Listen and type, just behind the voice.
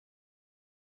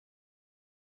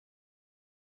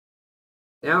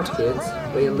Now kids,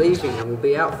 we're leaving and we'll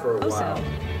be out for a while.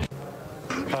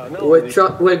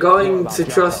 We're going to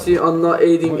trust you on not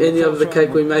eating any of the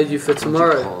cake we made you for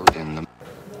tomorrow.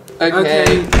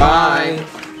 Okay, bye.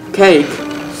 Cake?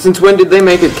 Since when did they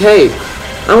make a cake?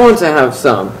 I want to have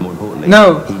some.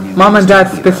 No, Mom and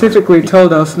Dad specifically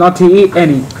told us not to eat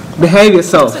any. Behave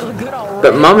yourself.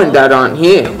 But Mom and Dad aren't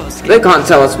here. They can't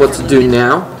tell us what to do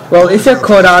now. Well, if you're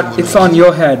caught out, it's on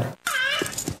your head.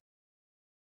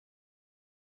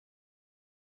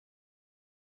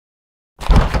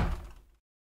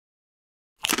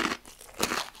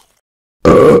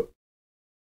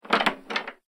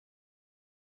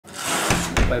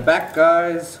 We're back,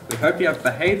 guys. We hope you have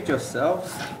behaved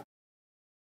yourselves.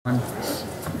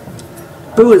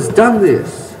 Who has done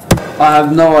this? I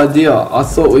have no idea. I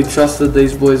thought we trusted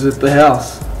these boys with the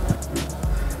house.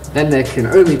 Then there can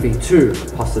only be two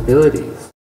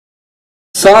possibilities.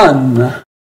 Son!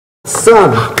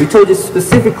 Son, we told you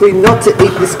specifically not to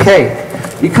eat this cake.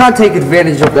 You can't take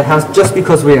advantage of the house just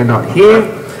because we are not here.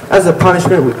 As a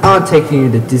punishment, we aren't taking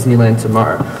you to Disneyland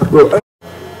tomorrow.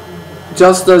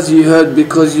 Just as you heard,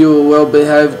 because you were well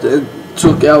behaved and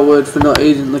took our word for not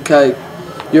eating the cake.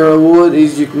 Your reward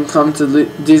is you can come to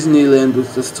Disneyland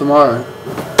with us tomorrow.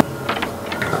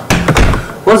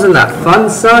 Wasn't that fun,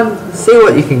 son? See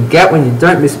what you can get when you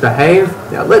don't misbehave?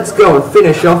 Now let's go and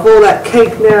finish off all that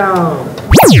cake now!